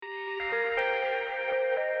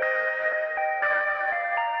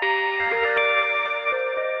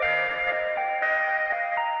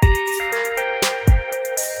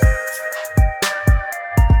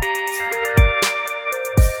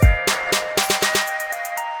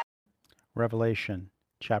Revelation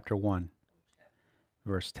chapter 1,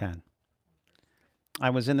 verse 10. I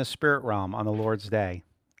was in the spirit realm on the Lord's day,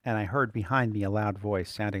 and I heard behind me a loud voice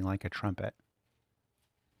sounding like a trumpet,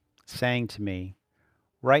 saying to me,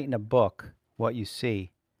 write in a book what you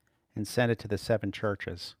see and send it to the seven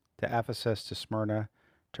churches, to Ephesus, to Smyrna,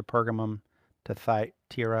 to Pergamum, to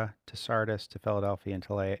Thyatira, to Sardis, to Philadelphia,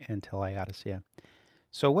 and to Laodicea.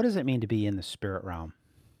 So what does it mean to be in the spirit realm?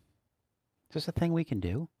 Is this a thing we can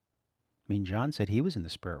do? I mean, John said he was in the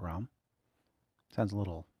spirit realm. Sounds a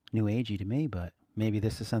little new agey to me, but maybe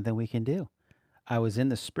this is something we can do. I was in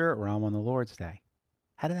the spirit realm on the Lord's day.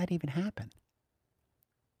 How did that even happen?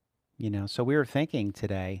 So we were thinking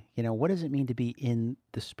today, what does it mean to be in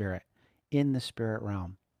the spirit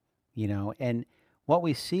realm? And what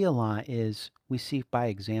we see a lot is we see by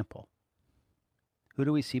example. Who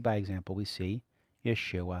do we see by example? We see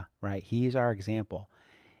Yeshua, right? He's our example.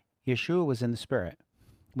 Yeshua was in the spirit.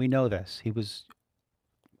 We know this.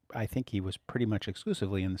 I think he was pretty much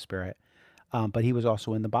exclusively in the spirit, but he was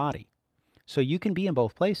also in the body. So you can be in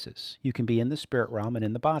both places. You can be in the spirit realm and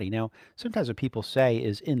in the body. Now, sometimes what people say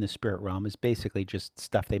is in the spirit realm is basically just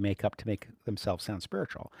stuff they make up to make themselves sound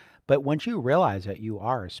spiritual. But once you realize that you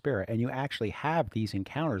are a spirit and you actually have these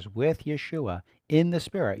encounters with Yeshua in the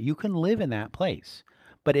spirit, you can live in that place.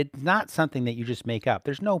 But it's not something that you just make up.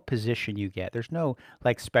 There's no position you get. There's no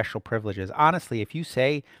like special privileges. Honestly, if you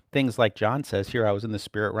say things like John says, here I was in the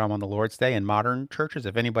spirit realm on the Lord's day, in modern churches,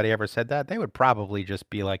 if anybody ever said that, they would probably just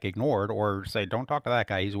be like ignored or say, don't talk to that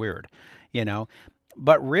guy, he's weird, you know?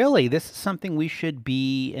 But really, this is something we should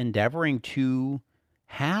be endeavoring to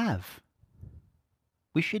have.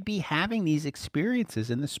 We should be having these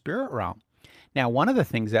experiences in the spirit realm. Now, one of the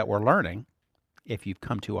things that we're learning, if you've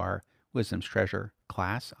come to our Wisdom's Treasure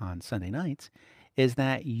class on Sunday nights, is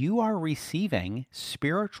that you are receiving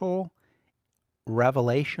spiritual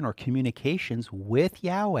revelation or communications with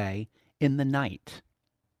Yahweh in the night.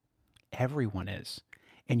 Everyone is.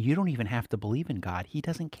 And you don't even have to believe in God. He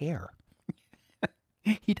doesn't care.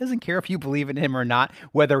 He doesn't care if you believe in him or not,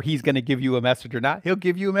 whether he's going to give you a message or not. He'll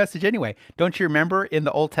give you a message anyway. Don't you remember in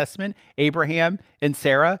the Old Testament, Abraham and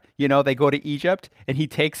Sarah, they go to Egypt and he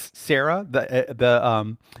takes Sarah,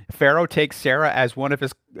 the Pharaoh takes Sarah as one of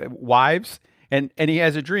his wives, and he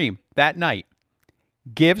has a dream that night.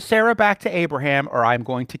 Give Sarah back to Abraham or I'm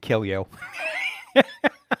going to kill you.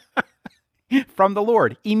 From the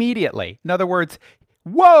Lord immediately. In other words,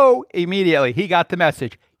 whoa, immediately he got the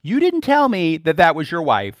message. You didn't tell me that that was your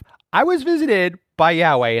wife. I was visited by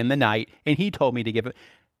Yahweh in the night, and he told me to give it.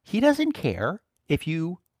 He doesn't care if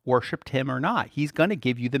you worshiped him or not. He's going to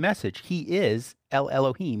give you the message. He is El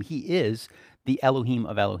Elohim. He is the Elohim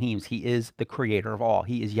of Elohims. He is the creator of all.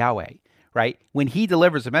 He is Yahweh, right? When he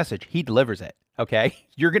delivers a message, he delivers it, okay?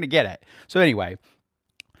 You're going to get it. So anyway,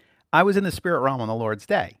 I was in the spirit realm on the Lord's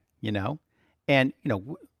day, and,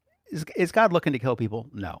 is God looking to kill people?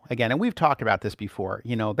 No. Again, and we've talked about this before.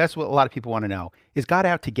 That's what a lot of people want to know. Is God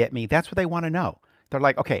out to get me? That's what they want to know. They're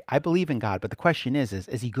like, okay, I believe in God, but the question is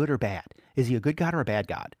he good or bad? Is he a good God or a bad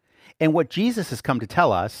God? And what Jesus has come to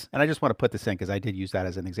tell us, and I just want to put this in because I did use that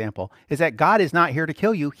as an example, is that God is not here to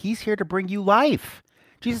kill you. He's here to bring you life.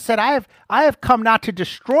 Jesus said, I have come not to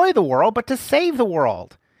destroy the world, but to save the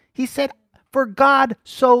world. He said, for God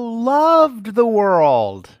so loved the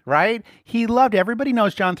world, right? He loved, everybody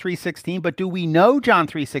knows John 3:16, but do we know John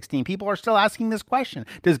 3:16? People are still asking this question.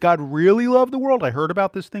 Does God really love the world? I heard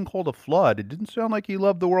about this thing called a flood. It didn't sound like he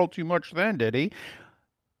loved the world too much then, did he?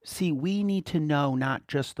 See, we need to know not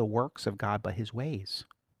just the works of God, but his ways.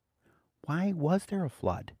 Why was there a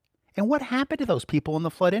flood? And what happened to those people in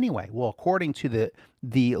the flood anyway? Well, according to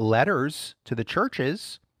the letters to the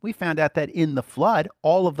churches, we found out that in the flood,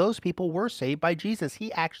 all of those people were saved by Jesus.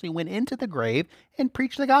 He actually went into the grave and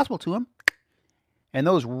preached the gospel to them. And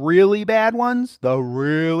those really bad ones, the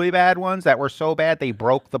really bad ones that were so bad they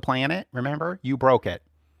broke the planet, remember? You broke it.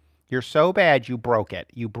 You're so bad you broke it.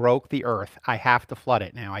 You broke the earth. I have to flood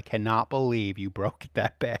it now. I cannot believe you broke it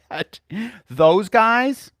that bad. Those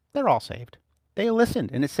guys, they're all saved. They listened,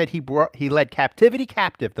 and it said he led captivity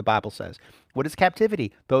captive, the Bible says. What is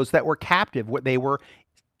captivity? Those that were captive, they were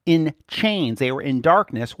in chains. They were in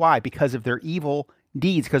darkness. Why? Because of their evil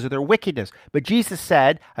deeds, because of their wickedness. But Jesus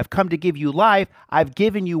said, I've come to give you life. I've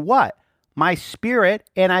given you what? My spirit,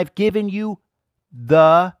 and I've given you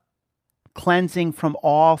the cleansing from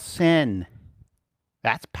all sin.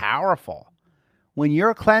 That's powerful. When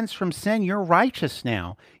you're cleansed from sin, you're righteous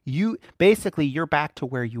now. You're back to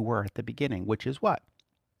where you were at the beginning, which is what?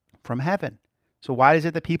 From heaven. So why is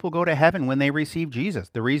it that people go to heaven when they receive Jesus?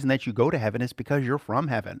 The reason that you go to heaven is because you're from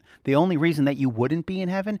heaven. The only reason that you wouldn't be in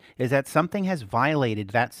heaven is that something has violated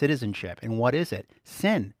that citizenship. And what is it?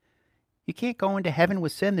 Sin. You can't go into heaven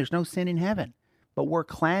with sin. There's no sin in heaven. But we're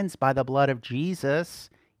cleansed by the blood of Jesus.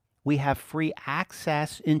 We have free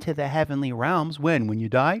access into the heavenly realms. When? When you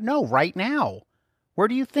die? No, right now. Where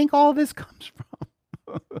do you think all this comes from?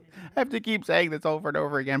 I have to keep saying this over and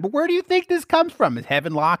over again. But where do you think this comes from? Is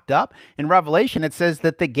heaven locked up? In Revelation, it says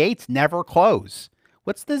that the gates never close.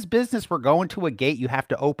 What's this business? We're going to a gate you have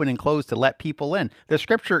to open and close to let people in. The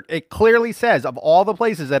scripture, it clearly says of all the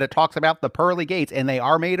places that it talks about the pearly gates, and they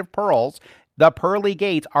are made of pearls, the pearly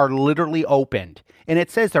gates are literally opened. And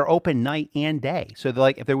it says they're open night and day. So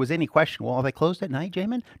like, if there was any question, well, are they closed at night,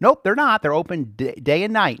 Jamin? Nope, they're not. They're open day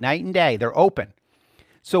and night and day. They're open.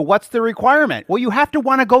 So what's the requirement? Well, you have to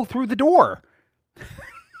want to go through the door.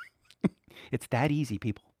 It's that easy,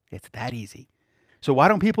 people. It's that easy. So why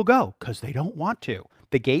don't people go? Because they don't want to.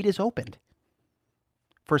 The gate is opened.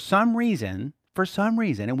 For some reason,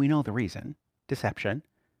 and we know the reason, deception,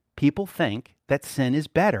 people think that sin is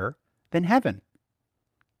better than heaven.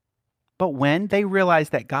 But when they realize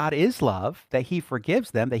that God is love, that he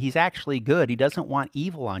forgives them, that he's actually good, he doesn't want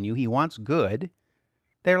evil on you, he wants good,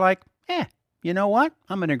 they're like, you know what?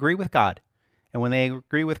 I'm going to agree with God. And when they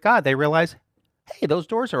agree with God, they realize, hey, those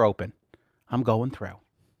doors are open. I'm going through.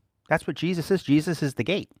 That's what Jesus is. Jesus is the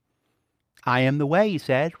gate. I am the way, he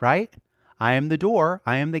said, right? I am the door.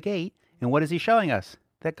 I am the gate. And what is he showing us?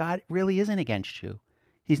 That God really isn't against you.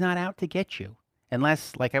 He's not out to get you.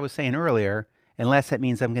 Unless, like I was saying earlier, unless that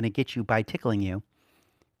means I'm going to get you by tickling you.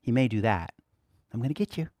 He may do that. I'm going to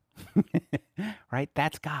get you. Right?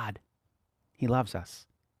 That's God. He loves us.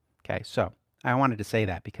 Okay, so I wanted to say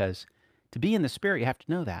that because to be in the Spirit, you have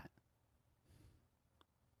to know that.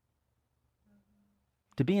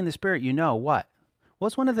 To be in the Spirit, you know what?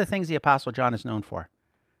 What's one of the things the Apostle John is known for?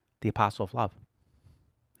 The apostle of love,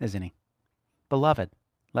 isn't he? Beloved,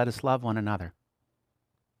 let us love one another.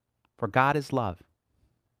 For God is love,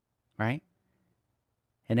 right?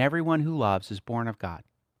 And everyone who loves is born of God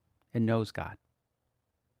and knows God,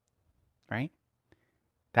 right?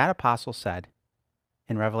 That apostle said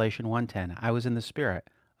in Revelation 1:10, I was in the Spirit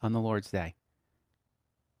on the Lord's day.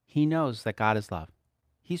 He knows that God is love.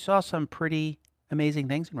 He saw some pretty amazing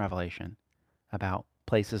things in Revelation about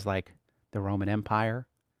places like the Roman Empire,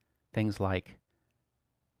 things like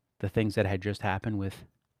the things that had just happened with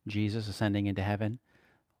Jesus ascending into heaven,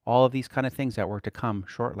 all of these kind of things that were to come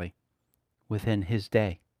shortly within his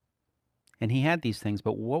day. And he had these things,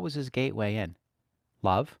 but what was his gateway in?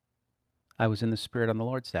 Love. I was in the Spirit on the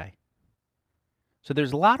Lord's day. So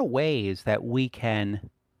there's a lot of ways that we can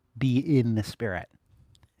be in the Spirit.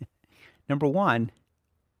 Number one,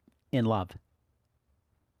 in love.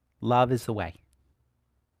 Love is the way.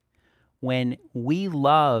 When we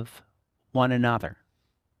love one another,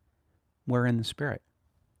 we're in the Spirit.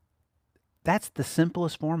 That's the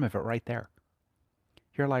simplest form of it right there.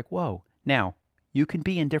 You're like, whoa. Now, you can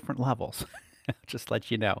be in different levels, just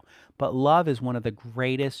let you know. But love is one of the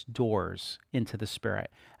greatest doors into the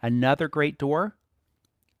Spirit. Another great door,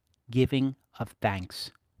 giving of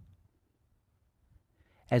thanks.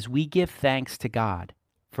 As we give thanks to God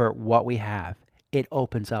for what we have, it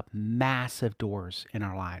opens up massive doors in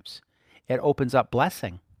our lives. It opens up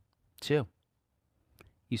blessing, too.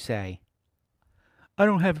 You say, I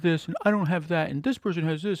don't have this, and I don't have that, and this person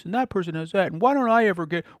has this, and that person has that, and why don't I ever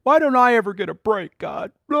get a break,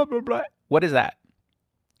 God? Blah, blah, blah. What is that?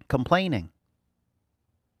 Complaining.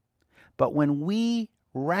 But when we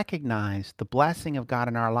recognize the blessing of God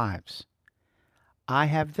in our lives, I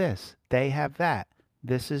have this, they have that,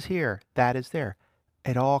 this is here, that is there.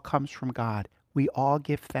 It all comes from God. We all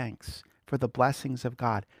give thanks for the blessings of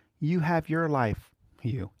God. You have your life,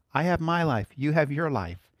 I have my life, you have your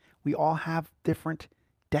life. We all have different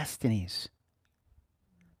destinies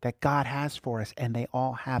that God has for us, and they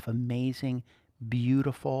all have amazing,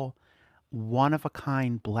 beautiful,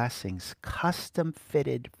 one-of-a-kind blessings, custom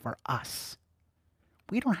fitted for us.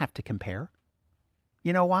 We don't have to compare.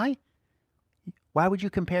 You know why? Why would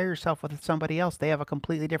you compare yourself with somebody else? They have a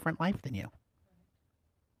completely different life than you.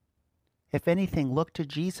 If anything, look to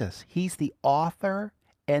Jesus. He's the author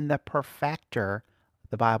and the perfecter,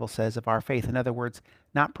 the Bible says, of our faith. In other words,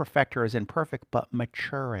 not perfecter as in perfect, but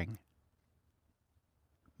maturing.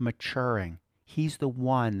 Maturing. He's the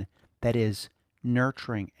one that is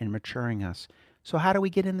nurturing and maturing us. So how do we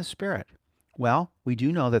get in the Spirit? Well, we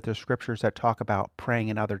do know that there's scriptures that talk about praying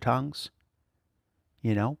in other tongues.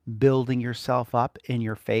 You know, building yourself up in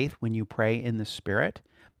your faith when you pray in the Spirit.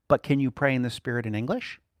 But can you pray in the Spirit in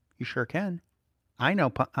English? You sure can. I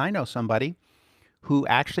know somebody who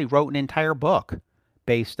actually wrote an entire book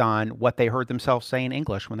based on what they heard themselves say in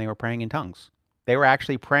English when they were praying in tongues. They were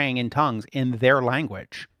actually praying in tongues in their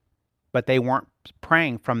language, but they weren't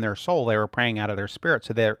praying from their soul. They were praying out of their spirit.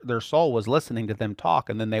 So their soul was listening to them talk,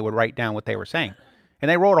 and then they would write down what they were saying. And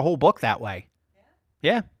they wrote a whole book that way.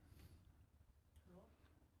 Yeah.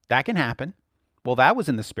 That can happen. Well, that was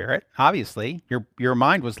in the spirit, obviously. Your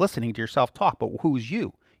mind was listening to yourself talk, but who's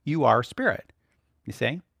you? You are spirit. You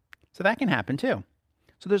see? So that can happen too.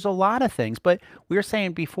 So there's a lot of things, but we were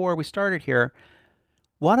saying before we started here,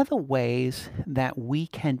 one of the ways that we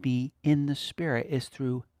can be in the spirit is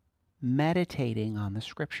through meditating on the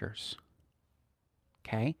scriptures.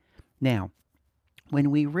 Okay? Now,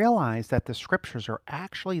 when we realize that the scriptures are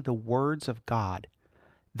actually the words of God,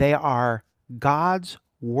 they are God's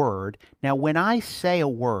word. Now, when I say a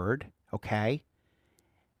word, okay,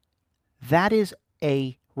 that is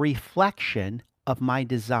a reflection of my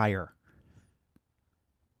desire.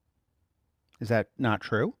 Is that not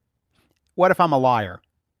true? What if I'm a liar?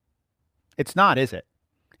 It's not, is it?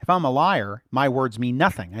 If I'm a liar, my words mean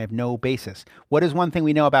nothing. I have no basis. What is one thing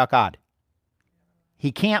we know about God?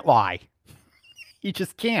 He can't lie. He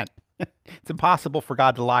just can't. It's impossible for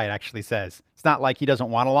God to lie, it actually says. It's not like he doesn't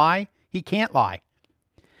want to lie. He can't lie.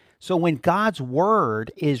 So when God's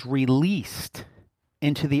word is released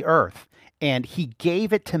into the earth and he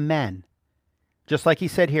gave it to men, just like he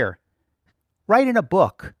said here, write in a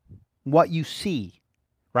book what you see,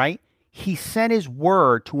 right? He sent his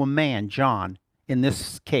word to a man, John, in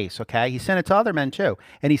this case, okay? He sent it to other men too.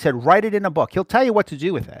 And he said, write it in a book. He'll tell you what to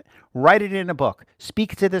do with it. Write it in a book.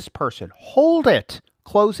 Speak to this person. Hold it.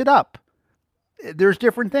 Close it up. There's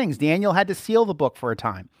different things. Daniel had to seal the book for a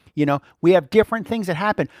time. You know, we have different things that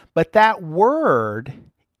happen. But that word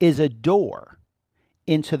is a door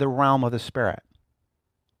into the realm of the Spirit.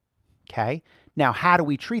 Okay? Now, how do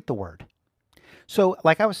we treat the word? So,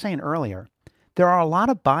 like I was saying earlier, there are a lot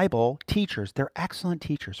of Bible teachers. They're excellent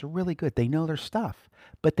teachers. They're really good. They know their stuff.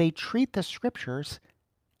 But they treat the scriptures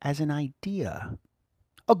as an idea.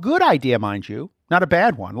 A good idea, mind you. Not a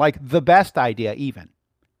bad one. Like the best idea even.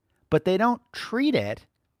 But they don't treat it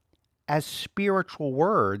as spiritual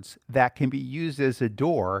words that can be used as a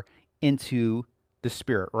door into the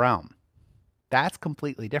spirit realm. That's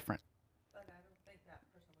completely different. But I don't think that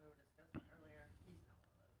person we were discussing earlier, he's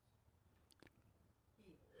not one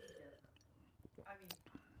of those. He doesn't. I mean,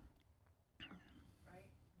 right?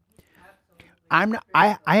 He's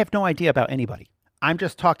absolutely. I have no idea about anybody. I'm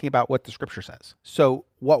just talking about what the scripture says. So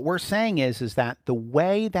what we're saying is that the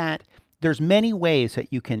way that there's many ways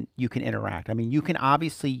that you can interact. I mean, you can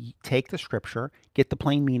obviously take the scripture, get the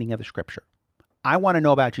plain meaning of the scripture. I want to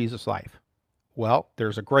know about Jesus' life. Well,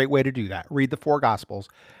 there's a great way to do that. Read the four gospels.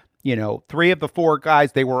 You know, 3 of the 4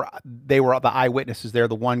 guys, they were the eyewitnesses there.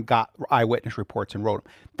 The one got eyewitness reports and wrote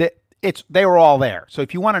them. They were all there. So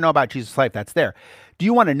if you want to know about Jesus' life, that's there. Do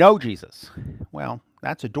you want to know Jesus? Well,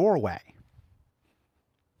 that's a doorway.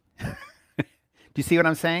 Do you see what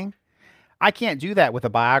I'm saying? I can't do that with a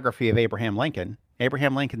biography of Abraham Lincoln.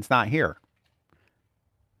 Abraham Lincoln's not here.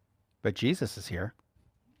 But Jesus is here.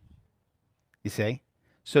 You see?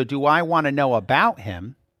 So do I want to know about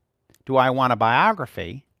him? Do I want a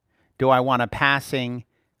biography? Do I want a passing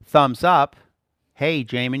thumbs up? Hey,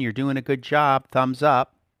 Jamin, you're doing a good job. Thumbs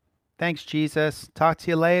up. Thanks, Jesus. Talk to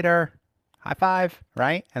you later. High five,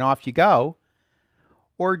 right? And off you go.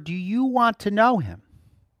 Or do you want to know him?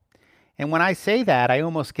 And when I say that, I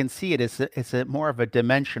almost can see it as it's a more of a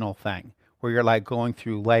dimensional thing where you're like going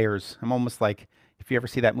through layers. I'm almost like, if you ever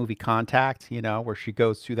see that movie Contact, you know, where she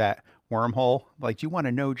goes through that wormhole, like, do you want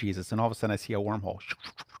to know Jesus? And all of a sudden I see a wormhole.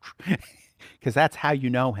 Because that's how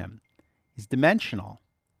you know him. He's dimensional.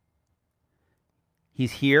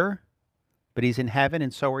 He's here, but he's in heaven,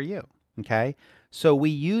 and so are you. Okay? So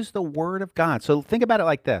we use the word of God. So think about it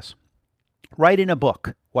like this. Write in a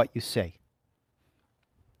book what you see.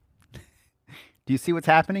 Do you see what's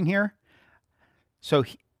happening here? So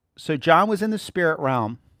John was in the spirit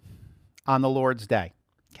realm on the Lord's day,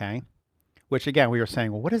 okay? Which again, we were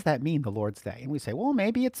saying, well, what does that mean, the Lord's day? And we say, well,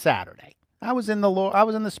 maybe it's Saturday. I was in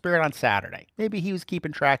the spirit on Saturday. Maybe he was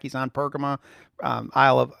keeping track. He's on Pergama,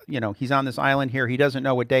 he's on this island here. He doesn't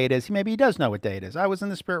know what day it is. Maybe he does know what day it is. I was in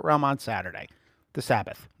the spirit realm on Saturday, the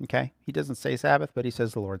Sabbath, okay? He doesn't say Sabbath, but he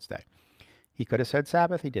says the Lord's day. He could have said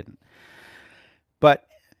Sabbath. He didn't.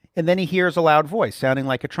 And then he hears a loud voice sounding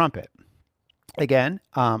like a trumpet. Again,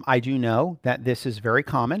 I do know that this is very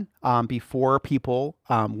common before people,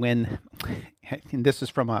 and this is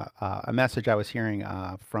from a message I was hearing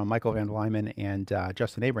from Michael Van Lyman and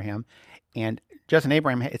Justin Abraham. And Justin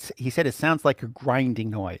Abraham, he said it sounds like a grinding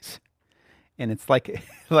noise. and it's like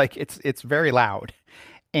like it's very loud.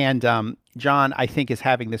 And John, I think, is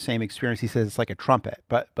having the same experience. He says it's like a trumpet,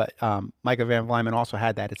 but Micah Van Vlymen also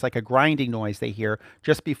had that. It's like a grinding noise they hear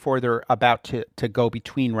just before they're about to go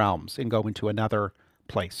between realms and go into another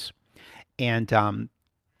place. And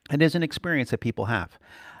it is an experience that people have.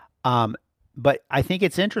 But I think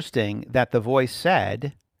it's interesting that the voice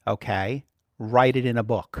said, okay, write it in a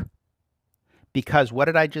book. Because what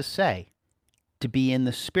did I just say? To be in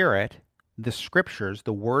the spirit, the scriptures,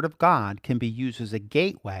 the word of God can be used as a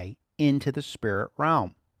gateway into the spirit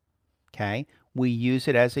realm. Okay? We use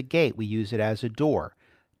it as a gate. We use it as a door.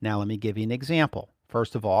 Now let me give you an example.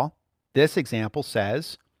 First of all, this example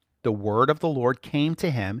says the word of the Lord came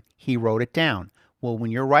to him. He wrote it down. Well,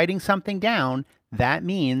 when you're writing something down, that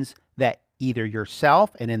means that either yourself,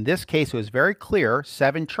 and in this case, it was very clear,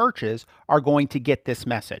 7 churches are going to get this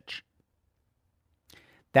message.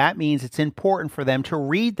 That means it's important for them to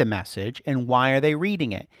read the message. And why are they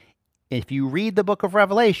reading it? If you read the book of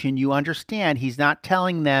Revelation, you understand he's not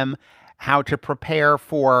telling them how to prepare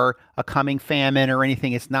for a coming famine or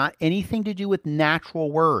anything. It's not anything to do with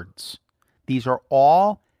natural words. These are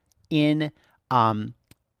all in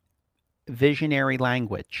visionary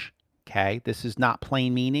language. Okay, this is not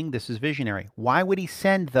plain meaning. This is visionary. Why would he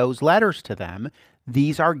send those letters to them?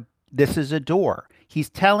 This is a door. He's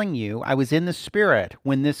telling you, I was in the spirit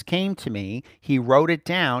when this came to me. He wrote it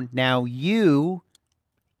down. Now you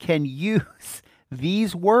can use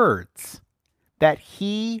these words that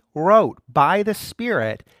he wrote by the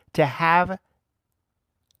Spirit to have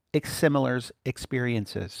similar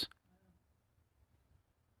experiences.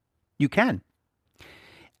 You can.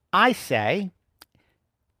 I say,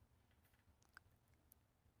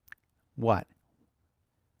 what?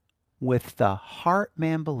 With the heart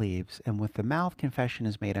man believes, and with the mouth confession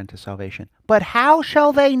is made unto salvation. But how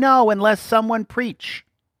shall they know unless someone preach?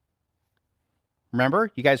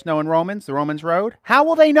 Remember, you guys know in Romans, the Romans road? How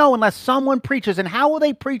will they know unless someone preaches? And how will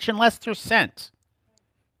they preach unless they're sent?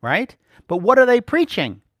 Right? But what are they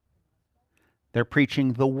preaching? They're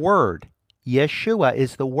preaching the word. Yeshua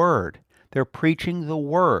is the word. They're preaching the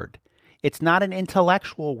word. It's not an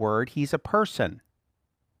intellectual word. He's a person.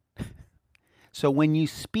 So when you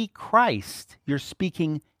speak Christ, you're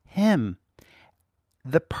speaking him.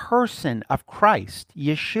 The person of Christ,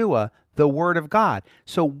 Yeshua, the Word of God.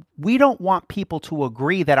 So we don't want people to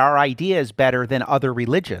agree that our idea is better than other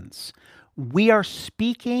religions. We are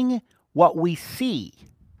speaking what we see,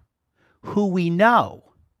 who we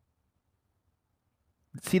know.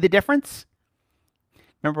 See the difference?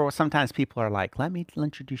 Remember, sometimes people are like, let me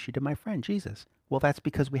introduce you to my friend Jesus. Well, that's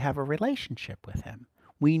because we have a relationship with him.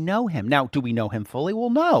 We know him. Now, do we know him fully?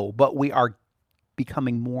 Well, no, but we are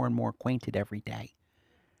becoming more and more acquainted every day,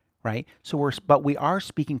 right? But we are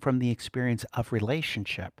speaking from the experience of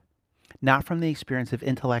relationship, not from the experience of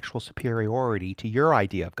intellectual superiority to your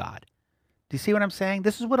idea of God. Do you see what I'm saying?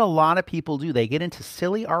 This is what a lot of people do. They get into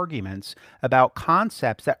silly arguments about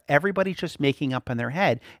concepts that everybody's just making up in their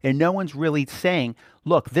head, and no one's really saying,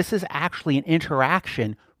 look, this is actually an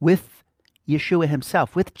interaction with Yeshua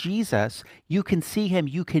himself, with Jesus. You can see him,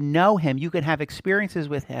 you can know him, you can have experiences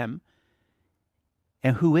with him.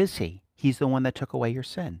 And who is he? He's the one that took away your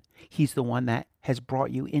sin. He's the one that has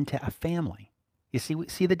brought you into a family. You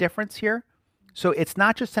see the difference here? So it's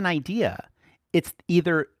not just an idea. It's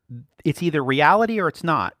either reality or it's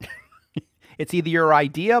not. It's either your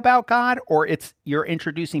idea about God or you're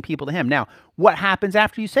introducing people to him. Now, what happens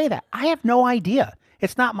after you say that? I have no idea.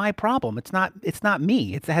 It's not my problem. It's not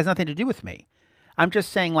me. It has nothing to do with me. I'm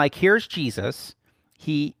just saying, like, here's Jesus.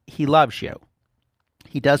 He loves you.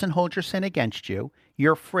 He doesn't hold your sin against you.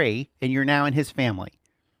 You're free, and you're now in his family.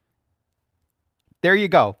 There you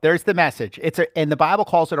go. There's the message. And the Bible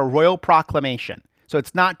calls it a royal proclamation. So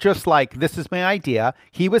it's not just like, this is my idea.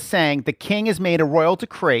 He was saying the king has made a royal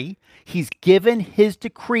decree. He's given his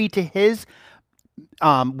decree to his,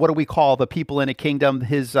 what do we call the people in a kingdom?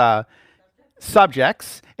 His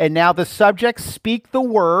subjects. And now the subjects speak the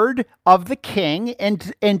word of the king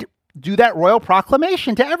and do that royal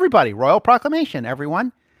proclamation to everybody. Royal proclamation,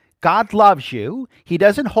 everyone. God loves you. He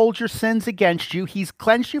doesn't hold your sins against you. He's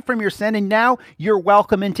cleansed you from your sin, and now you're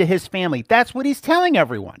welcome into his family. That's what he's telling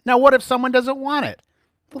everyone. Now, what if someone doesn't want it?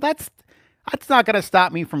 Well, that's not going to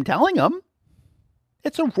stop me from telling them.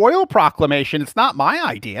 It's a royal proclamation. It's not my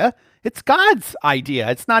idea. It's God's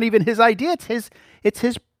idea. It's not even his idea. It's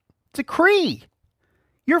his decree.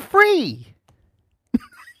 You're free.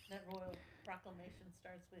 That royal proclamation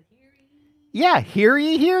starts with hear ye. Yeah, hear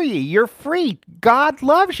ye, hear ye. You're free. God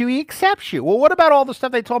loves you. He accepts you. Well, what about all the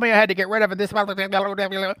stuff they told me I had to get rid of and this?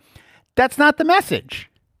 That's not the message.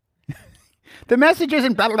 The message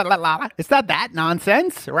isn't blah, blah, blah, blah. It's not that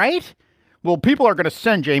nonsense, right? Well, people are going to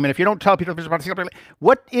sin, Jamin, if you don't tell people.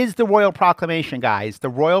 What is the royal proclamation, guys? The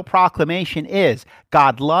royal proclamation is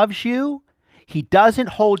God loves you. He doesn't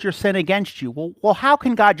hold your sin against you. Well, how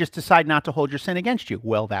can God just decide not to hold your sin against you?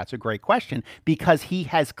 Well, that's a great question, because he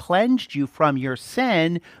has cleansed you from your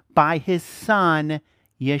sin by his son,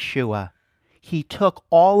 Yeshua. He took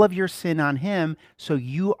all of your sin on him, so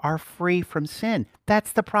you are free from sin.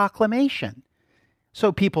 That's the proclamation.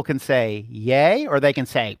 So people can say, yay, or they can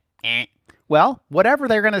say, eh. Well, whatever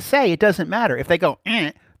they're going to say, it doesn't matter. If they go,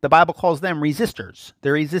 eh, the Bible calls them resistors.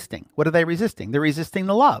 They're resisting. What are they resisting? They're resisting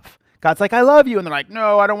the love. God's like, I love you. And they're like,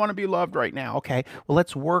 no, I don't want to be loved right now. Okay, well,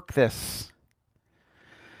 let's work this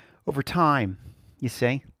over time, you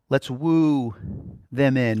see. Let's woo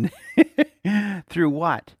them in. Through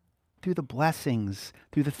what? Through the blessings,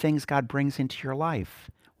 through the things God brings into your life.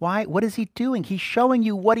 Why? What is he doing? He's showing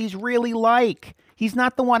you what he's really like. He's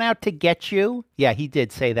not the one out to get you. Yeah, he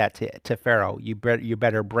did say that to Pharaoh. You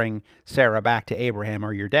better bring Sarah back to Abraham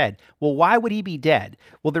or you're dead. Well, why would he be dead?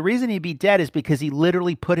 Well, the reason he'd be dead is because he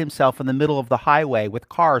literally put himself in the middle of the highway with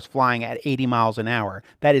cars flying at 80 miles an hour.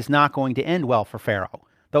 That is not going to end well for Pharaoh.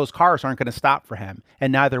 Those cars aren't going to stop for him,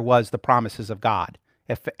 and neither was the promises of God.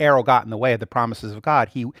 If Pharaoh got in the way of the promises of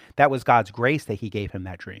God, that was God's grace that he gave him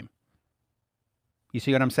that dream. You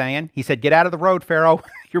see what I'm saying? He said, get out of the road, Pharaoh.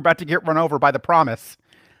 You're about to get run over by the promise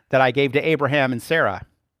that I gave to Abraham and Sarah.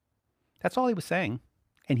 That's all he was saying.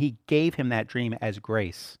 And he gave him that dream as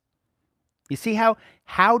grace. You see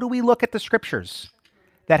how do we look at the scriptures?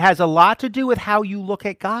 That has a lot to do with how you look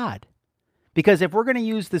at God. Because if we're going to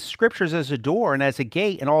use the scriptures as a door and as a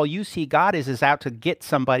gate, and all you see God is out to get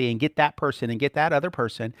somebody and get that person and get that other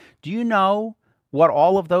person, do you know what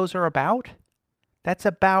all of those are about? That's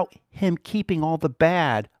about him keeping all the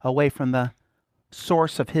bad away from the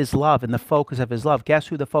source of his love and the focus of his love. Guess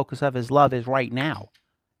who the focus of his love is right now?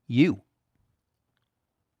 You.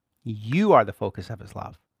 You are the focus of his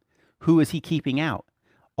love. Who is he keeping out?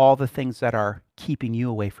 All the things that are keeping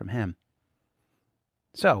you away from him.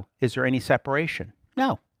 So, is there any separation?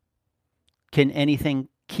 No. Can anything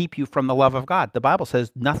keep you from the love of God? The Bible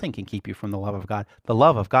says nothing can keep you from the love of God. The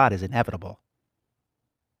love of God is inevitable.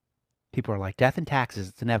 People are like, death and taxes,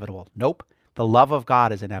 it's inevitable. Nope. The love of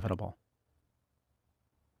God is inevitable.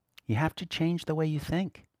 You have to change the way you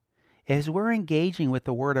think. As we're engaging with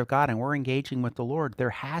the Word of God and we're engaging with the Lord, there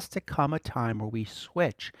has to come a time where we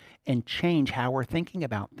switch and change how we're thinking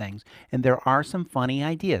about things. And there are some funny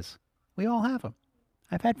ideas. We all have them.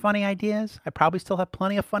 I've had funny ideas. I probably still have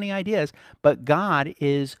plenty of funny ideas. But God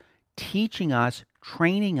is teaching us,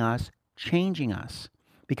 training us, changing us.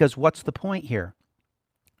 Because what's the point here?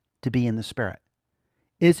 To be in the Spirit.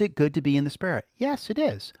 Is it good to be in the Spirit? Yes, it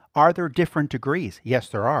is. Are there different degrees? Yes,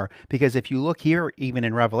 there are. Because if you look here, even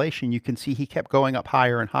in Revelation, you can see he kept going up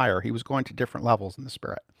higher and higher. He was going to different levels in the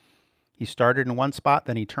Spirit. He started in one spot,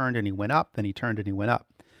 then he turned and he went up, then he turned and he went up.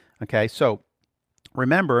 Okay, so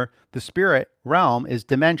remember, the Spirit realm is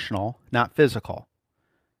dimensional, not physical.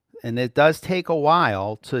 And it does take a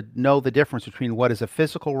while to know the difference between what is a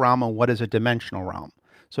physical realm and what is a dimensional realm.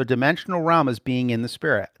 So dimensional realm is being in the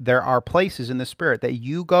Spirit. There are places in the Spirit that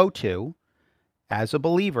you go to as a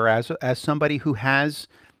believer, as somebody who has,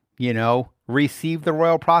 received the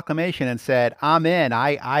royal proclamation and said, I'm in,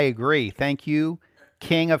 I agree. Thank you,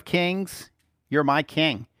 King of Kings. You're my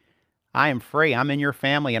King. I am free. I'm in your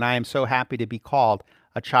family, and I am so happy to be called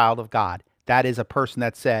a child of God. That is a person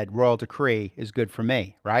that said, royal decree is good for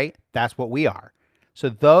me, right? That's what we are. So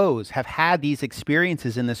those have had these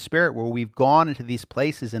experiences in the Spirit where we've gone into these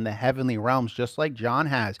places in the heavenly realms, just like John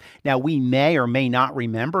has. Now, we may or may not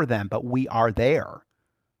remember them, but we are there.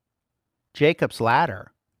 Jacob's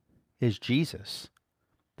ladder is Jesus.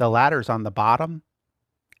 The ladder's on the bottom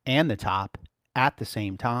and the top at the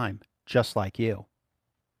same time, just like you.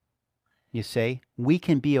 You see, we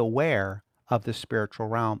can be aware of the spiritual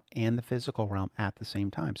realm and the physical realm at the same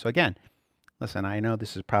time. So again, listen, I know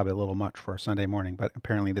this is probably a little much for a Sunday morning, but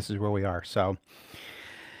apparently this is where we are. So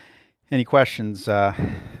any questions,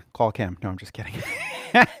 call Kim. No, I'm just kidding.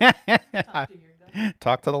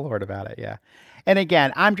 Talk to the Lord about it, yeah. And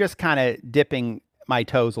again, I'm just kind of dipping my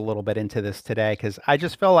toes a little bit into this today because I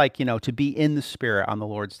just feel like, to be in the Spirit on the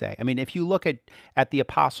Lord's Day. I mean, if you look at the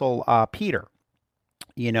Apostle Peter,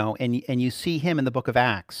 and you see him in the book of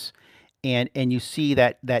Acts, and you see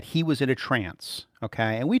that he was in a trance,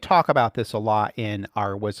 okay? And we talk about this a lot in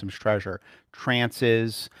our Wisdom's Treasure.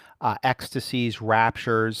 Trances, ecstasies,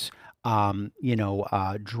 raptures.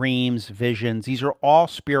 dreams, visions. These are all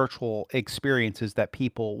spiritual experiences that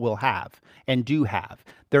people will have and do have.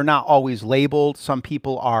 They're not always labeled. Some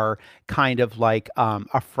people are kind of like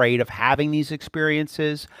afraid of having these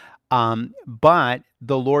experiences, but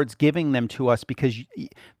the Lord's giving them to us because,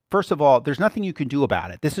 first of all, there's nothing you can do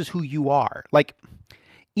about it. This is who you are. Like,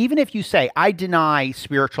 even if you say, I deny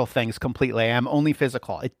spiritual things completely, I'm only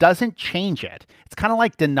physical, it doesn't change it. It's kind of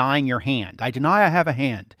like denying your hand. I deny I have a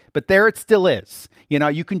hand, but there it still is.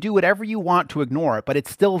 You can do whatever you want to ignore it, but it's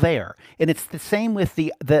still there. And it's the same with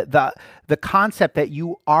the concept that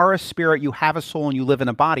you are a spirit, you have a soul, and you live in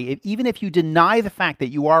a body. Even if you deny the fact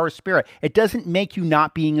that you are a spirit, it doesn't make you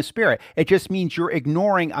not being a spirit. It just means you're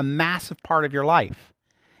ignoring a massive part of your life.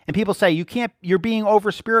 And people say, you're being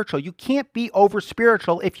over spiritual. You can't be over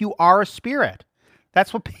spiritual if you are a spirit.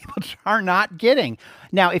 That's what people are not getting.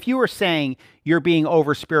 Now, if you were saying you're being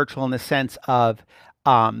over spiritual in the sense of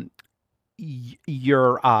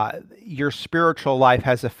your spiritual life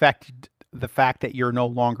has affected the fact that you're no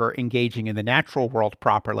longer engaging in the natural world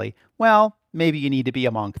properly, well, maybe you need to be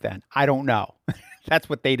a monk then. I don't know. That's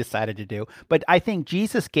what they decided to do. But I think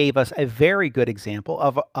Jesus gave us a very good example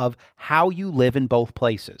of how you live in both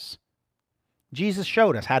places. Jesus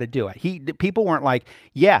showed us how to do it. People weren't like,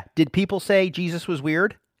 yeah, did people say Jesus was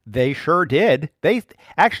weird? They sure did. They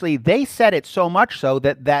said it so much so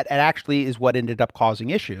that it actually is what ended up causing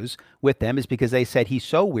issues with them, is because they said he's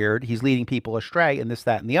so weird, he's leading people astray, and this,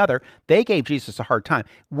 that, and the other. They gave Jesus a hard time.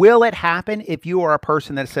 Will it happen if you are a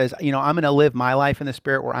person that says, I'm going to live my life in the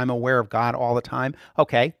Spirit where I'm aware of God all the time?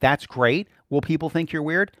 Okay, that's great. Will people think you're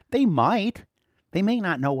weird? They might. They may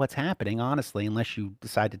not know what's happening, honestly, unless you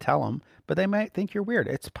decide to tell them, but they might think you're weird.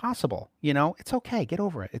 It's possible. It's okay. Get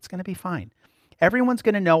over it. It's going to be fine. Everyone's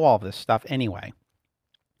going to know all this stuff anyway.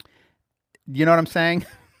 You know what I'm saying?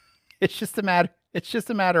 It's just a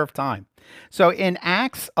matter of time. So in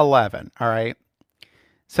Acts 11, all right.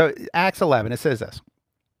 So Acts 11, it says this.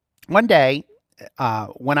 One day,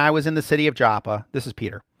 when I was in the city of Joppa, this is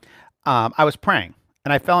Peter, I was praying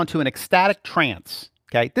and I fell into an ecstatic trance.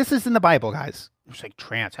 Okay. This is in the Bible, guys. It's like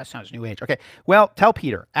trance. That sounds new age. Okay. Well, tell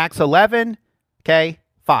Peter, Acts 11, okay,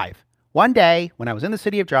 5. One day, when I was in the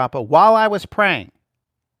city of Joppa, while I was praying,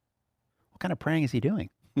 what kind of praying is he doing?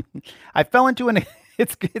 I fell into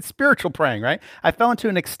it's spiritual praying, right? I fell into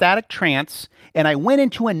an ecstatic trance, and I went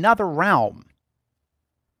into another realm.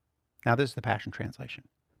 Now, this is the Passion Translation.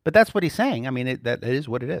 But that's what he's saying. I mean, that is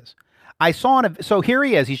what it is. So here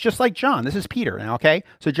he is. He's just like John. This is Peter now, okay?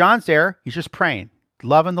 So John's there. He's just praying,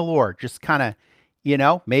 loving the Lord, just kind of,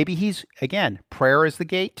 maybe again, prayer is the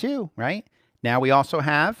gate too, right? Now we also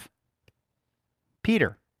have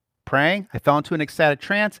Peter praying. I fell into an ecstatic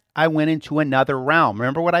trance. I went into another realm.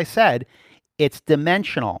 Remember what I said? It's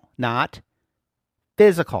dimensional, not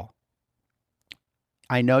physical.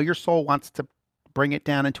 I know your soul wants to bring it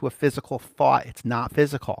down into a physical thought. It's not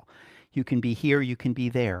physical. You can be here, you can be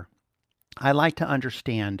there. I like to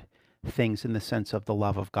understand things in the sense of the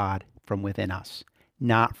love of God from within us,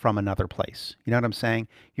 not from another place. You know what I'm saying?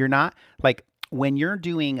 You're not like when you're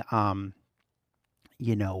doing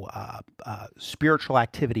spiritual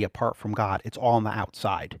activity apart from God, it's all on the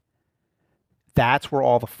outside. That's where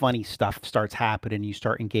all the funny stuff starts happening. You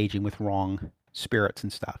start engaging with wrong spirits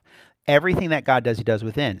and stuff. Everything that God does, he does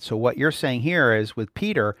within. So what you're saying here is with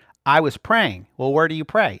Peter, I was praying. Well, where do you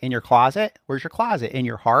pray? In your closet? Where's your closet? In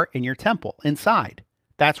your heart, in your temple, inside.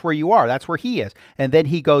 That's where you are. That's where he is. And then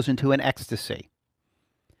he goes into an ecstasy.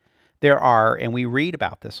 And we read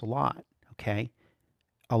about this a lot, okay?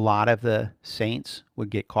 A lot of the saints would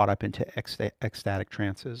get caught up into ecstatic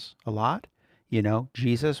trances a lot.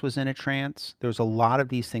 Jesus was in a trance. There's a lot of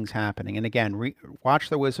these things happening. And again, watch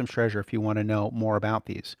The Wisdom's Treasure if you want to know more about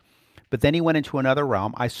these. But then he went into another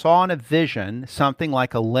realm. I saw in a vision something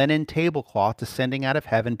like a linen tablecloth descending out of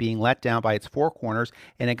heaven, being let down by its four corners,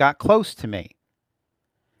 and it got close to me.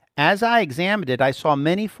 As I examined it, I saw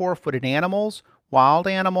many four-footed animals, wild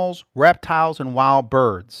animals, reptiles, and wild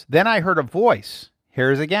birds. Then I heard a voice.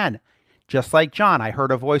 Here's again. Just like John, I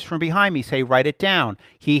heard a voice from behind me say, write it down.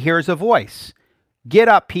 He hears a voice. Get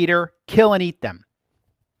up, Peter. Kill and eat them.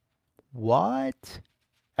 What?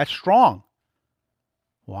 That's strong.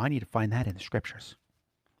 Well, I need to find that in the scriptures.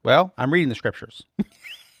 Well, I'm reading the scriptures.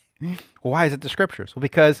 Why is it the scriptures? Well,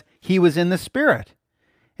 because he was in the Spirit.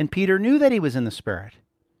 And Peter knew that he was in the Spirit.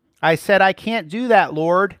 I said, I can't do that,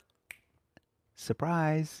 Lord.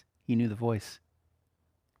 Surprise. He knew the voice.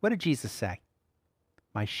 What did Jesus say?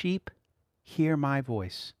 My sheep hear my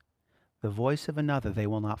voice. The voice of another they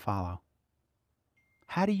will not follow.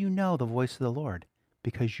 How do you know the voice of the Lord?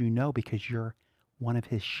 Because you're one of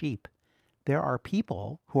his sheep. there are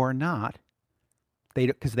people who are not,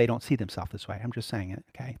 because they don't see themselves this way. I'm just saying it,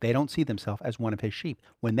 okay? They don't see themselves as one of his sheep.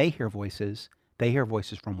 When they hear voices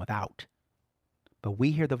from without. But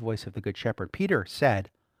we hear the voice of the good shepherd. Peter said,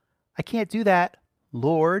 I can't do that,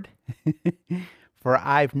 Lord, for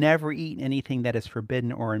I've never eaten anything that is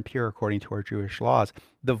forbidden or impure according to our Jewish laws.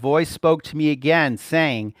 The voice spoke to me again,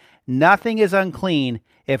 saying, nothing is unclean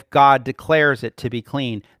if God declares it to be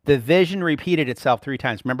clean. The vision repeated itself 3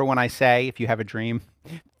 times. Remember when I say, if you have a dream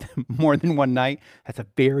more than one night, that's a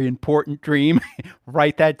very important dream.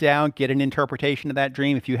 Write that down, get an interpretation of that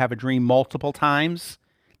dream. If you have a dream multiple times,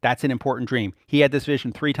 that's an important dream. He had this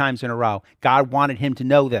vision 3 times in a row. God wanted him to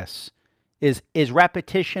know this. Is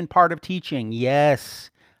repetition part of teaching? Yes.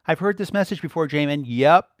 I've heard this message before, Jamin.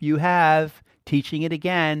 Yep, you have. Teaching it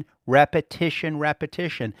again. Repetition,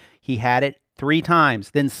 repetition. He had it 3 times.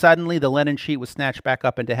 Then suddenly the linen sheet was snatched back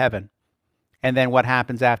up into heaven. And then what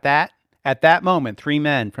happens after that? At that moment, 3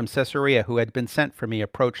 men from Caesarea who had been sent for me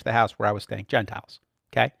approached the house where I was staying. Gentiles.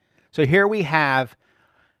 Okay? So here we have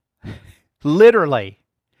literally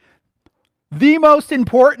the most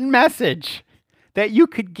important message that you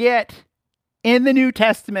could get in the New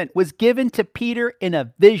Testament was given to Peter in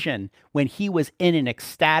a vision when he was in an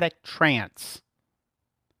ecstatic trance.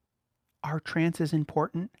 Are trances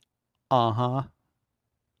important? Uh-huh.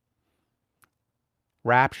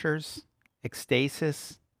 Raptures,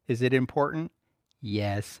 ecstasis, is it important?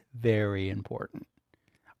 Yes, very important.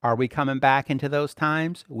 Are we coming back into those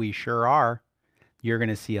times? We sure are. You're going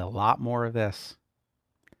to see a lot more of this.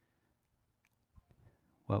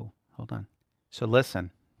 Whoa, hold on. So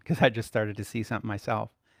listen, because I just started to see something myself.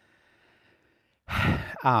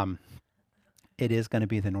 It is going to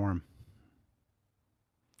be the norm.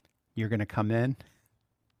 You're going to come in.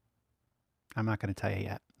 I'm not going to tell you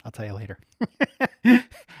yet. I'll tell you later.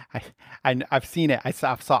 I've seen it.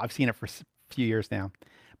 I've seen it for a few years now.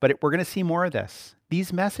 But we're going to see more of this.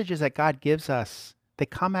 These messages that God gives us, they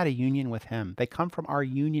come out of union with him. They come from our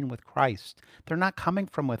union with Christ. They're not coming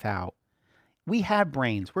from without. We have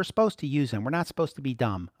brains. We're supposed to use them. We're not supposed to be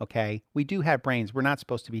dumb, okay? We do have brains. We're not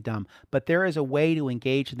supposed to be dumb. But there is a way to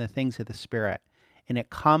engage in the things of the Spirit. And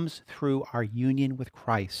it comes through our union with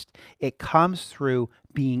Christ. It comes through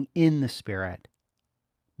being in the Spirit.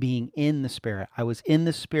 Being in the Spirit. I was in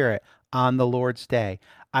the Spirit on the Lord's day.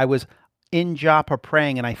 I was in Joppa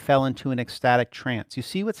praying and I fell into an ecstatic trance. You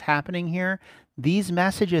see what's happening here? These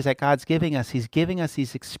messages that God's giving us, he's giving us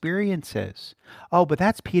these experiences. Oh, but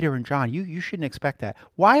that's Peter and John. You shouldn't expect that.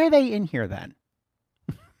 Why are they in here then?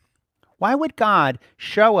 Why would God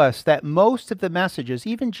show us that most of the messages,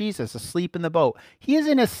 even Jesus asleep in the boat, he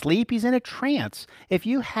isn't asleep, he's in a trance. If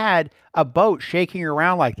you had a boat shaking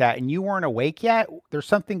around like that and you weren't awake yet, there's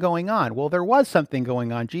something going on. Well, there was something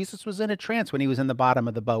going on. Jesus was in a trance when he was in the bottom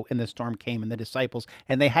of the boat and the storm came and the disciples,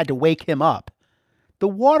 and they had to wake him up. The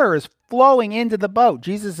water is flowing into the boat.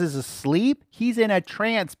 Jesus is asleep. He's in a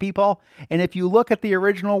trance, people. And if you look at the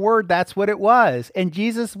original word, that's what it was. And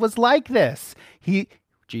Jesus was like this.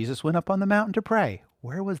 Jesus went up on the mountain to pray.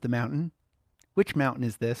 Where was the mountain? Which mountain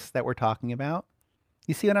is this that we're talking about?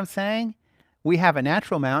 You see what I'm saying? We have a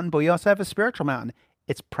natural mountain, but we also have a spiritual mountain.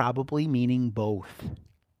 It's probably meaning both.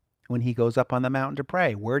 When he goes up on the mountain to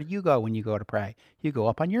pray, where do you go when you go to pray? You go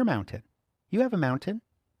up on your mountain. You have a mountain.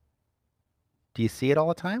 Do you see it all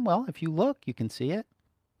the time? Well, if you look, you can see it.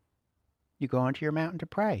 You go onto your mountain to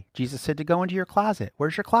pray. Jesus said to go into your closet.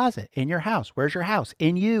 Where's your closet? In your house. Where's your house?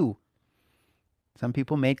 In you. Some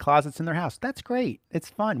people made closets in their house. That's great. It's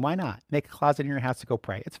fun. Why not? Make a closet in your house to go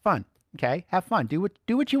pray. It's fun. Okay? Have fun. Do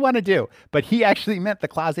what you want to do. But he actually meant the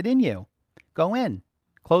closet in you. Go in.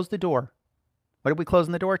 Close the door. What are we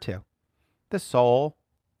closing the door to? The soul.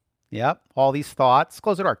 Yep. All these thoughts.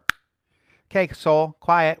 Close the door. Okay, soul,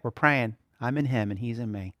 quiet. We're praying. I'm in him and he's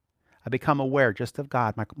in me. I become aware just of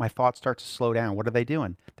God. My thoughts start to slow down. What are they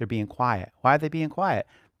doing? They're being quiet. Why are they being quiet?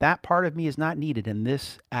 That part of me is not needed in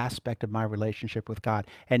this aspect of my relationship with God.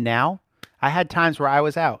 And now, I had times where I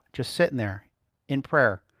was out, just sitting there in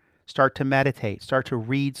prayer, start to meditate, start to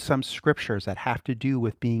read some scriptures that have to do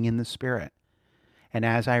with being in the Spirit. And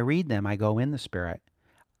as I read them, I go in the Spirit.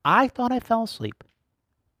 I thought I fell asleep.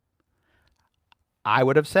 I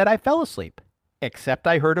would have said I fell asleep, except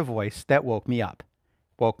I heard a voice that woke me up.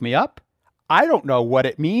 Woke me up? I don't know what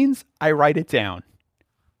it means. I write it down.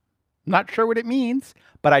 Not sure what it means,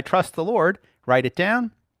 but I trust the Lord. Write it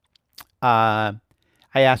down. I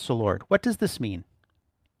ask the Lord, what does this mean?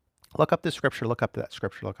 Look up the scripture. Look up that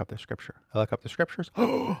scripture. Look up the scripture. I look up the scriptures.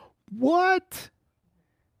 What?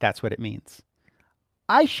 That's what it means.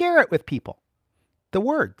 I share it with people. The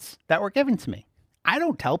words that were given to me. I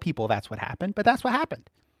don't tell people that's what happened, but that's what happened.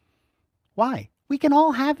 Why? We can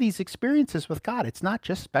all have these experiences with God. It's not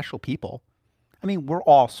just special people. I mean, we're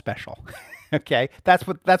all special. Okay? That's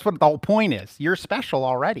what the whole point is. You're special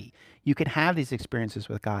already. You can have these experiences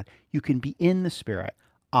with God. You can be in the Spirit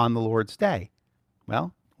on the Lord's day.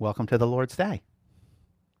 Well, welcome to the Lord's day.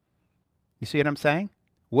 You see what I'm saying?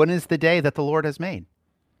 When is the day that the Lord has made?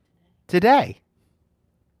 Today.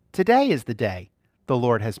 Today is the day the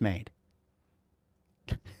Lord has made.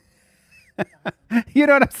 You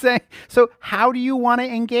know what I'm saying? So how do you want to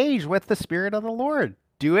engage with the Spirit of the Lord?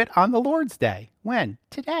 Do it on the Lord's day. When?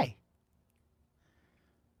 Today.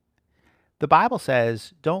 The Bible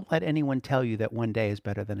says, don't let anyone tell you that one day is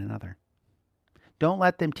better than another. Don't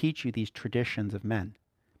let them teach you these traditions of men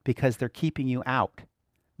because they're keeping you out.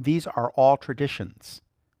 These are all traditions.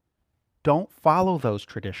 Don't follow those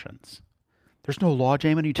traditions. There's no law,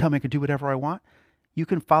 Jamin. You tell me I can do whatever I want. You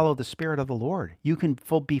can follow the Spirit of the Lord. You can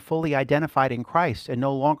be fully identified in Christ and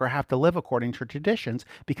no longer have to live according to traditions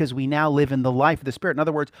because we now live in the life of the Spirit. In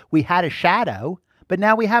other words, we had a shadow, but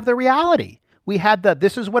now we have the reality. We had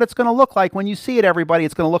this is what it's going to look like when you see it, everybody.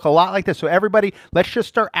 It's going to look a lot like this. So everybody, let's just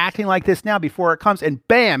start acting like this now before it comes, and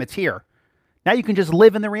bam, it's here. Now you can just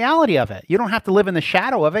live in the reality of it. You don't have to live in the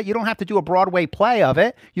shadow of it. You don't have to do a Broadway play of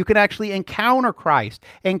it. You can actually encounter Christ,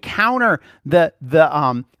 encounter the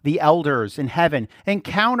elders in heaven,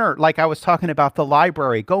 encounter, like I was talking about, the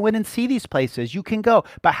library. Go in and see these places. You can go.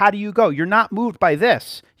 But how do you go? You're not moved by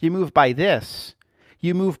this. You move by this.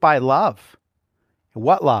 You move by love.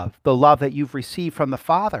 What love? The love that you've received from the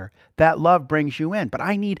Father. That love brings you in. But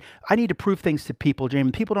I need to prove things to people,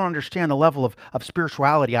 James. People don't understand the level of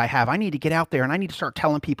spirituality I have. I need to get out there and I need to start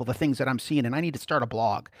telling people the things that I'm seeing, and I need to start a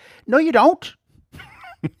blog. No, you don't.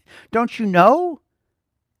 Don't you know?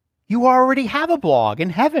 You already have a blog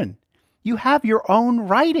in heaven. You have your own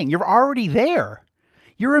writing. You're already there.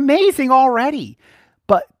 You're amazing already.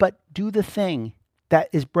 But do the thing that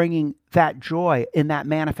is bringing that joy in that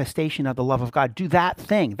manifestation of the love of God. Do that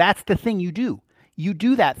thing. That's the thing you do. You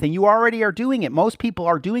do that thing. You already are doing it. Most people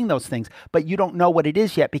are doing those things, but you don't know what it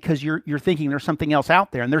is yet because you're thinking there's something else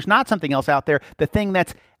out there. And there's not something else out there. The thing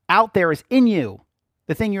that's out there is in you.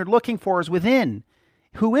 The thing you're looking for is within.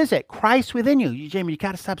 Who is it? Christ within you. Jamie, you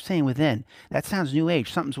got to stop saying within. That sounds new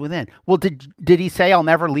age. Something's within. Well, did he say, I'll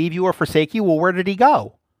never leave you or forsake you? Well, where did he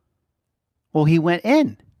go? Well, he went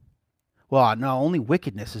in. Well, no, only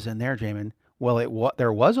wickedness is in there, Jamin. Well,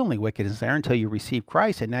 there was only wickedness there until you received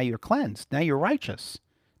Christ, and now you're cleansed. Now you're righteous.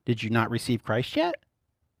 Did you not receive Christ yet?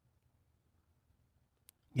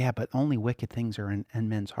 Yeah, but only wicked things are in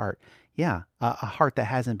men's heart. Yeah, a heart that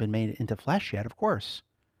hasn't been made into flesh yet, of course.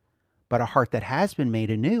 But a heart that has been made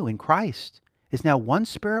anew in Christ is now one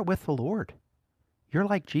spirit with the Lord. You're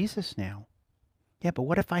like Jesus now. Yeah, but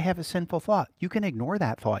what if I have a sinful thought? You can ignore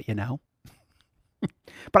that thought, you know.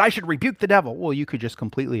 But I should rebuke the devil. Well, you could just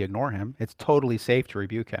completely ignore him. It's totally safe to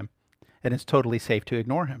rebuke him. And it's totally safe to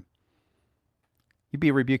ignore him. You'd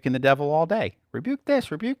be rebuking the devil all day. Rebuke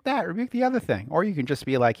this, rebuke that, rebuke the other thing. Or you can just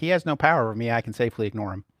be like, he has no power over me. I can safely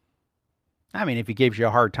ignore him. I mean, if he gives you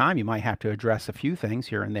a hard time, you might have to address a few things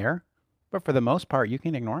here and there. But for the most part, you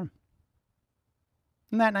can ignore him.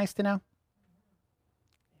 Isn't that nice to know?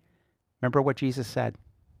 Remember what Jesus said?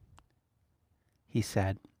 He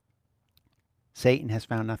said, Satan has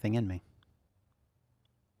found nothing in me.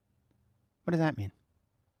 What does that mean?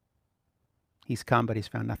 He's come, but he's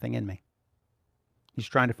found nothing in me. He's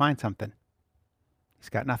trying to find something. He's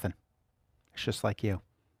got nothing. It's just like you.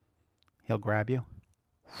 He'll grab you.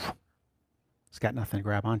 He's got nothing to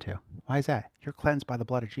grab onto. Why is that? You're cleansed by the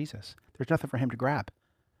blood of Jesus. There's nothing for him to grab.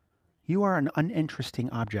 You are an uninteresting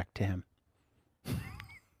object to him.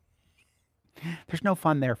 There's no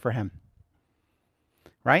fun there for him.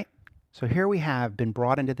 Right? So here we have been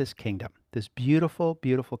brought into this kingdom, this beautiful,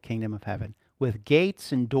 beautiful kingdom of heaven, with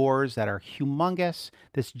gates and doors that are humongous,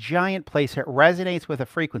 this giant place that resonates with a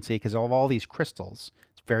frequency because of all these crystals.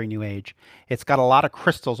 It's very new age. It's got a lot of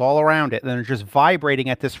crystals all around it, and they're just vibrating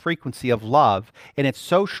at this frequency of love, and it's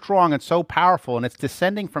so strong and so powerful, and it's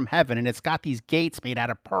descending from heaven, and it's got these gates made out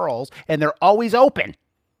of pearls, and they're always open.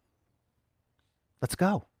 Let's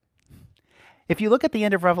go. If you look at the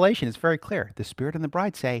end of Revelation, it's very clear. The Spirit and the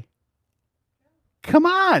bride say, come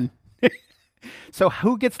on. So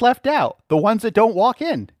who gets left out? The ones that don't walk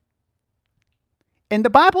in. And the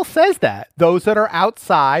Bible says that. Those that are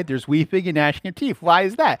outside, there's weeping and gnashing of teeth. Why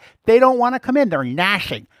is that? They don't want to come in. They're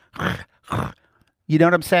gnashing. You know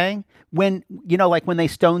what I'm saying? When, like when they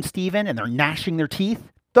stoned Stephen and they're gnashing their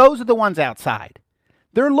teeth, those are the ones outside.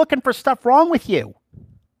 They're looking for stuff wrong with you.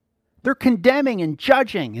 They're condemning and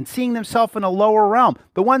judging and seeing themselves in a lower realm.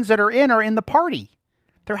 The ones that are in the party.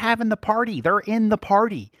 They're having the party. They're in the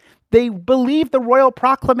party. They believed the royal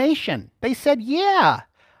proclamation. They said, yeah,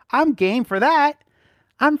 I'm game for that.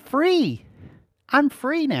 I'm free. I'm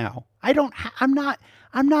free now. I'm not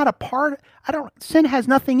a part. Sin has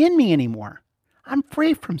nothing in me anymore. I'm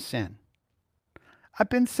free from sin. I've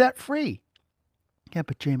been set free. Yeah,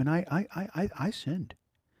 but Jamin, I sinned.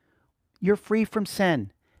 You're free from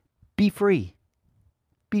sin. Be free.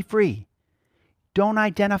 Be free. Don't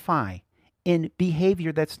identify in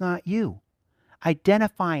behavior that's not you.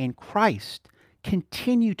 Identify in Christ.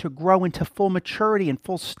 Continue to grow into full maturity and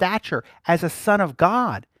full stature as a son of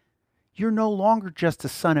God. You're no longer just a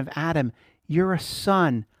son of Adam. You're a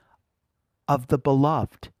son of the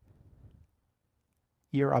beloved.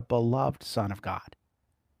 You're a beloved son of God.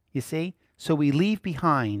 You see? So we leave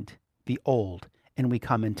behind the old and we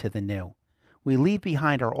come into the new. We leave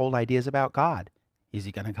behind our old ideas about God. Is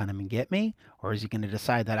he going to come and get me? Or is he going to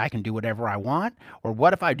decide that I can do whatever I want? Or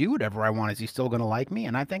what if I do whatever I want? Is he still going to like me?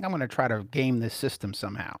 And I think I'm going to try to game this system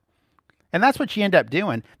somehow. And that's what you end up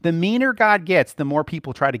doing. The meaner God gets, the more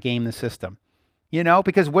people try to game the system. You know,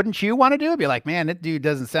 because wouldn't you want to do it? Be like, man, that dude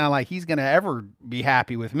doesn't sound like he's going to ever be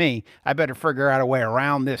happy with me. I better figure out a way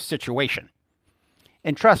around this situation.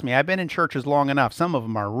 And trust me, I've been in churches long enough. Some of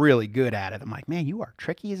them are really good at it. I'm like, man, you are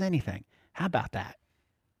tricky as anything. How about that?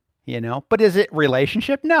 You know, but is it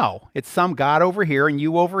relationship? No, it's some God over here and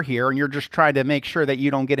you over here, and you're just trying to make sure that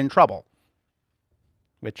you don't get in trouble.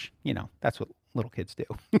 Which, you know, that's what little kids do.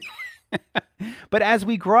 But as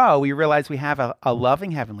we grow, we realize we have a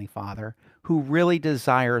loving Heavenly Father who really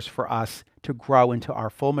desires for us to grow into our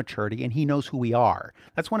full maturity, and he knows who we are.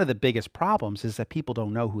 That's one of the biggest problems, is that people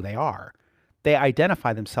don't know who they are. They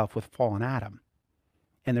identify themselves with fallen Adam.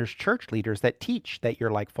 And there's church leaders that teach that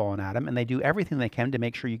you're like fallen Adam, and they do everything they can to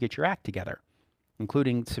make sure you get your act together,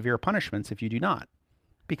 including severe punishments if you do not,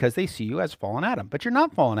 because they see you as fallen Adam. But you're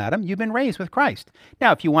not fallen Adam. You've been raised with Christ.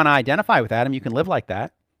 Now, if you want to identify with Adam, you can live like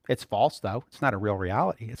that. It's false, though. It's not a real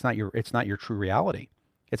reality. It's not your true reality.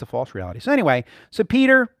 It's a false reality. So anyway, so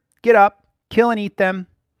Peter, get up, kill and eat them.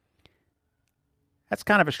 That's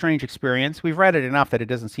kind of a strange experience. We've read it enough that it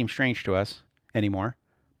doesn't seem strange to us anymore.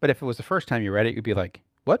 But if it was the first time you read it, you'd be like,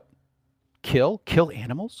 what? Kill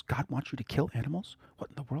animals? God wants you to kill animals? What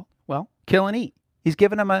in the world? Well, kill and eat. He's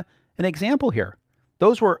given them an example here.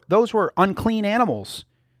 Those were unclean animals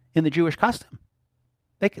in the Jewish custom.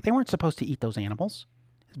 They weren't supposed to eat those animals.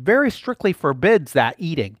 It very strictly forbids that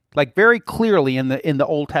eating. Like very clearly in the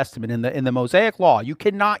Old Testament, in the Mosaic law, you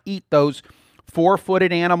cannot eat those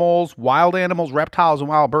four-footed animals, wild animals, reptiles, and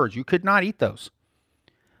wild birds. You could not eat those.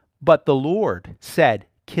 But the Lord said,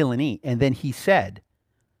 kill and eat. And then he said,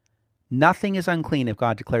 nothing is unclean if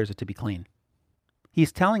God declares it to be clean.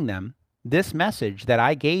 He's telling them, this message that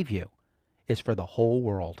I gave you is for the whole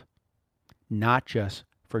world, not just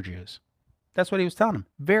for Jews. That's what he was telling them.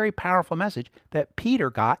 Very powerful message that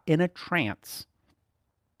Peter got in a trance.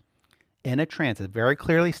 In a trance. It very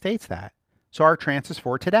clearly states that. So our trances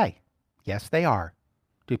for today? Yes, they are.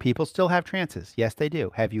 Do people still have trances? Yes, they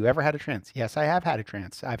do. Have you ever had a trance? Yes, I have had a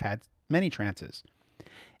trance. I've had many trances.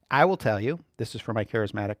 I will tell you, this is for my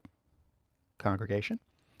charismatic congregation.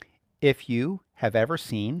 If you have ever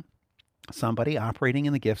seen somebody operating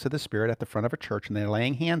in the gifts of the Spirit at the front of a church and they're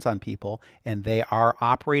laying hands on people and they are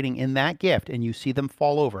operating in that gift and you see them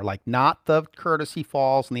fall over, like not the courtesy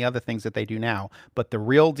falls and the other things that they do now, but the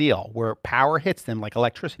real deal where power hits them like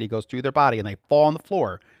electricity goes through their body and they fall on the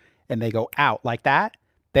floor and they go out like that,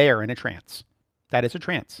 they are in a trance. That is a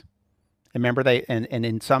trance. And remember, and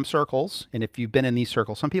in some circles, and if you've been in these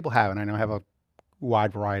circles, some people have, and I know I have a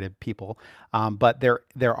wide variety of people, but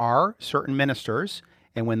there are certain ministers,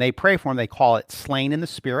 and when they pray for them, they call it slain in the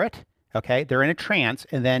spirit. Okay, they're in a trance,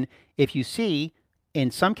 and then if you see,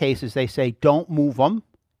 in some cases, they say, don't move them,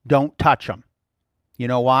 don't touch them. You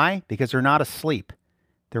know why? Because they're not asleep.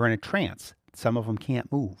 They're in a trance. Some of them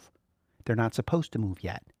can't move. They're not supposed to move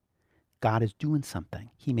yet. God is doing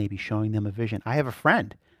something. He may be showing them a vision. I have a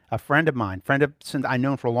friend of mine, since I've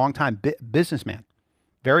known for a long time, businessman,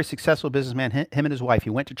 very successful businessman, him and his wife.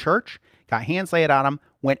 He went to church, got hands laid on him,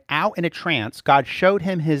 went out in a trance. God showed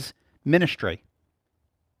him his ministry,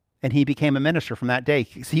 and he became a minister from that day.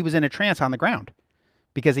 He was in a trance on the ground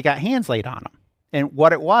because he got hands laid on him. And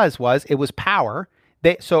what it was power.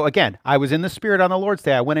 So again, I was in the Spirit on the Lord's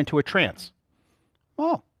Day. I went into a trance.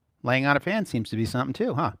 Well, laying on a fan seems to be something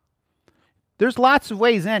too, huh? There's lots of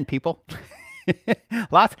ways in, people.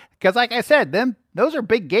 Lots, because like I said, those are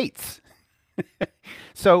big gates.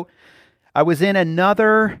 So I was in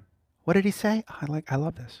another, what did he say? I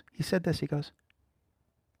love this. He said this, he goes,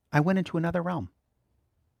 I went into another realm.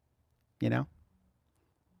 You know?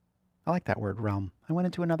 I like that word, realm. I went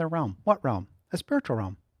into another realm. What realm? A spiritual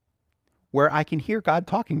realm. where I can hear God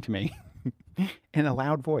talking to me in a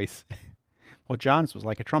loud voice. Well, John's was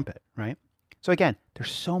like a trumpet, right? So again,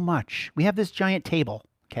 there's so much. We have this giant table,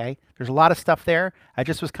 okay? There's a lot of stuff there. I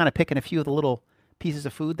just was kind of picking a few of the little pieces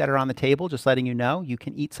of food that are on the table, just letting you know you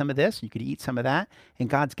can eat some of this, you could eat some of that. And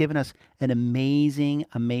God's given us an amazing,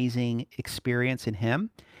 amazing experience in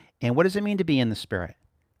Him. And what does it mean to be in the Spirit?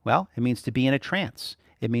 Well, it means to be in a trance.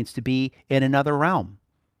 It means to be in another realm.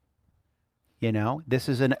 You know, this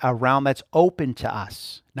is a realm that's open to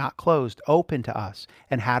us, not closed, open to us.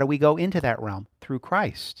 And how do we go into that realm? Through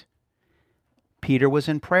Christ. Peter was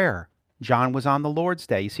in prayer. John was on the Lord's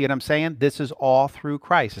Day. You see what I'm saying? This is all through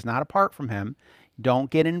Christ. It's not apart from Him.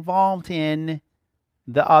 Don't get involved in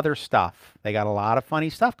the other stuff. They got a lot of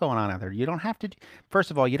funny stuff going on out there. You don't have to,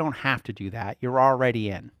 first of all, you don't have to do that. You're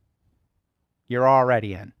already in. You're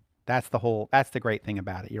already in. That's the great thing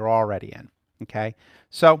about it. You're already in. Okay?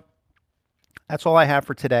 So, that's all I have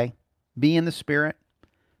for today. Be in the Spirit,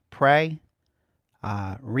 pray,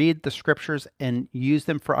 read the scriptures and use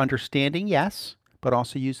them for understanding, yes, but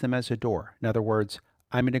also use them as a door. In other words,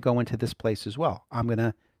 I'm going to go into this place as well. I'm going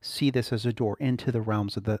to see this as a door into the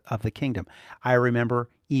realms of the kingdom. I remember,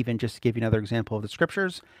 even just to give you another example of the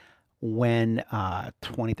scriptures, when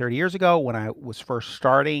 20, 30 years ago, when I was first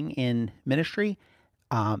starting in ministry,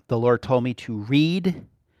 the Lord told me to read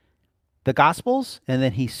the Gospels, and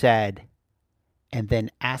then He said, and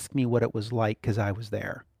then ask me what it was like because I was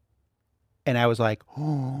there. And I was like,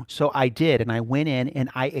 oh, so I did. And I went in and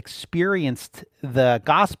I experienced the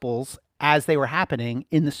Gospels as they were happening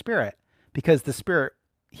in the Spirit, because the Spirit,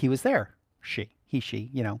 He was there. She,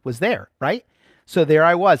 was there, right? So there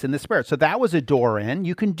I was in the Spirit. So that was a door in.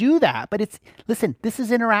 You can do that, but listen, this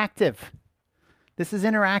is interactive. This is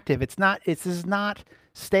interactive. This is not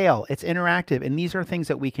stale. It's interactive. And these are things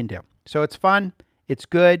that we can do. So it's fun. It's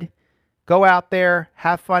good. Go out there,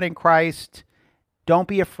 have fun in Christ. Don't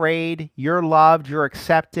be afraid. You're loved. You're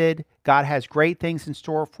accepted. God has great things in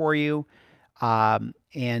store for you. And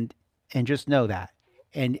just know that.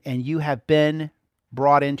 And you have been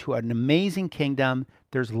brought into an amazing kingdom.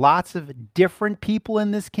 There's lots of different people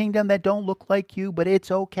in this kingdom that don't look like you, but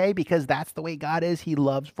it's okay, because that's the way God is. He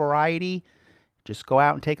loves variety. Just go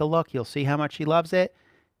out and take a look. You'll see how much He loves it.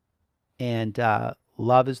 And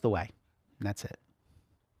love is the way. And that's it.